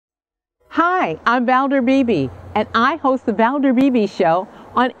Hi, I'm Valder Beebe, and I host the Valder Beebe Show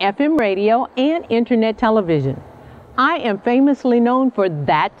on FM radio and internet television. I am famously known for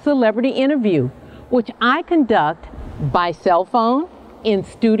That Celebrity Interview, which I conduct by cell phone, in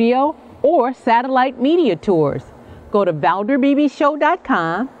studio, or satellite media tours. Go to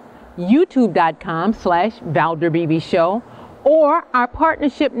valderbeebeshow.com, youtube.com/ValderBeebeShow, or our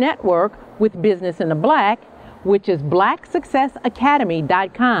partnership network with Business in the Black, which is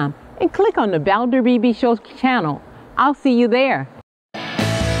blacksuccessacademy.com, and click on the Valder Beebe Show channel. I'll see you there.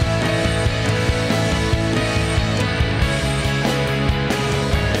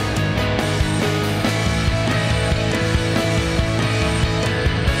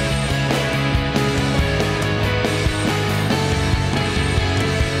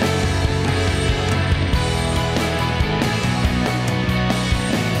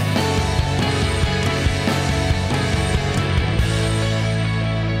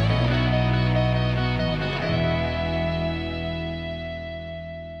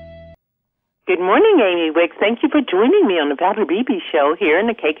 Good morning, Amy Wicks. Thank you for joining me on the Valder Beebe Show here in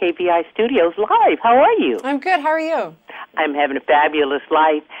the KKVI studios live. How are you? I'm good. How are you? I'm having a fabulous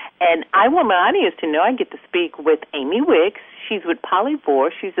life. And I want my audience to know I get to speak with Amy Wicks. She's with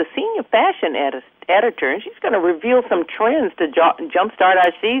Polyvore. She's a senior fashion editor, and she's going to reveal some trends to jumpstart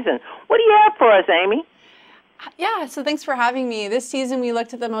our season. What do you have for us, Amy? Yeah, so thanks for having me. This season we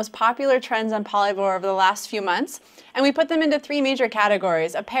looked at the most popular trends on Polyvore over the last few months, and we put them into three major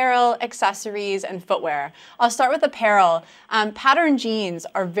categories: apparel, accessories, and footwear. I'll start with apparel. Pattern jeans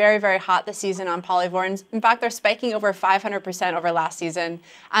are very, very hot this season on Polyvore. And in fact, they're spiking over 500% over last season.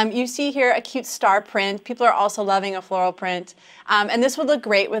 You see here a cute star print. People are also loving a floral print. And this would look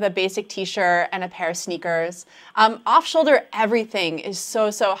great with a basic t-shirt and a pair of sneakers. Off-shoulder everything is so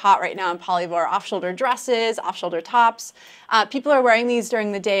hot right now on Polyvore. Off-shoulder dresses, off-shoulder tops. People are wearing these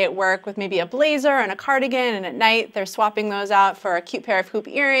during the day at work with maybe a blazer and a cardigan, and at night they're swapping those out for a cute pair of hoop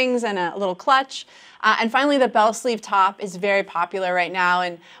earrings and a little clutch. And finally, the bell sleeve top is very popular right now,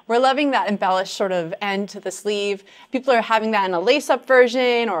 and we're loving that embellished sort of end to the sleeve. People are having that in a lace-up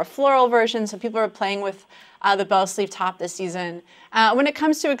version or a floral version, so people are playing with the bell sleeve top this season. When it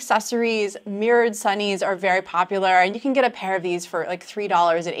comes to accessories, mirrored sunnies are very popular, and you can get a pair of these for like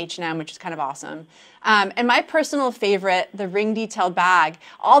 $3 at H&M, which is kind of awesome. And my personal favorite, the ring detailed bag.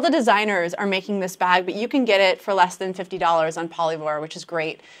 All the designers are making this bag, but you can get it for less than $50 on Polyvore, which is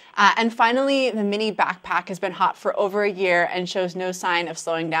great. And finally, the mini backpack has been hot for over a year and shows no sign of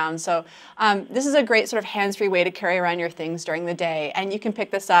slowing down. So this is a great sort of hands-free way to carry around your things during the day. And you can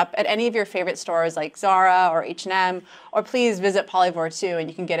pick this up at any of your favorite stores like Zara or H&M, or please visit Polyvore too, and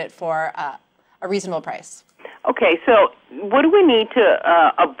you can get it for a reasonable price. Okay, so what do we need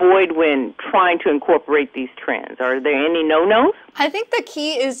to avoid when trying to incorporate these trends? Are there any no-nos? I think the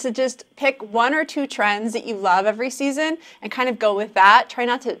key is to just pick one or two trends that you love every season and kind of go with that. Try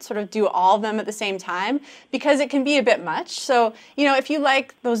not to sort of do all of them at the same time, because it can be a bit much. So, you know, if you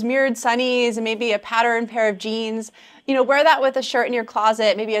like those mirrored sunnies and maybe a patterned pair of jeans, you know, wear that with a shirt in your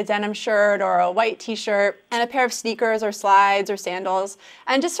closet, maybe a denim shirt or a white t-shirt and a pair of sneakers or slides or sandals,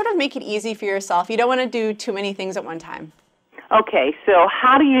 and just sort of make it easy for yourself. You don't want to do too many things at one time. Okay, so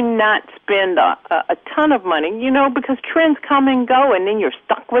how do you not spend a ton of money, you know, because trends come and go and then you're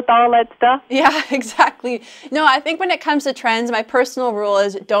stuck with all that stuff? Yeah, exactly. No, I think when it comes to trends, my personal rule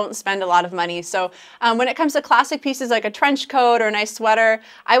is don't spend a lot of money. So when it comes to classic pieces like a trench coat or a nice sweater,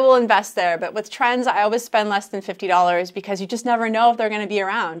 I will invest there. But with trends, I always spend less than $50 because you just never know if they're going to be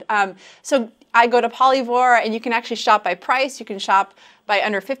around. So I go to Polyvore, and you can actually shop by price. You can shop by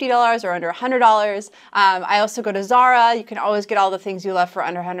under $50 or under $100. I also go to Zara. You can always get all the things you love for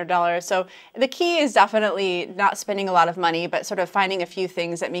under $100. So the key is definitely not spending a lot of money, but sort of finding a few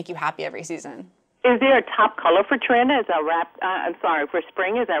things that make you happy every season. Is there a top color for trend as I for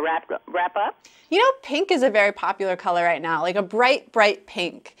spring as I wrap up? You know, pink is a very popular color right now, like a bright, bright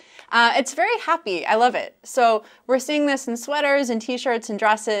pink. It's very happy. I love it. So we're seeing this in sweaters and t-shirts and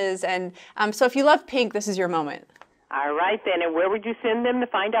dresses. And so if you love pink, this is your moment. All right, then. And where would you send them to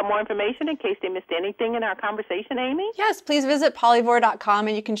find out more information in case they missed anything in our conversation, Amy? Yes, please visit polyvore.com,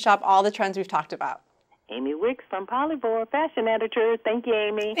 and you can shop all the trends we've talked about. Amy Wicks from Polyvore, fashion editor. Thank you,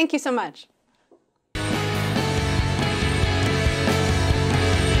 Amy. Thank you so much.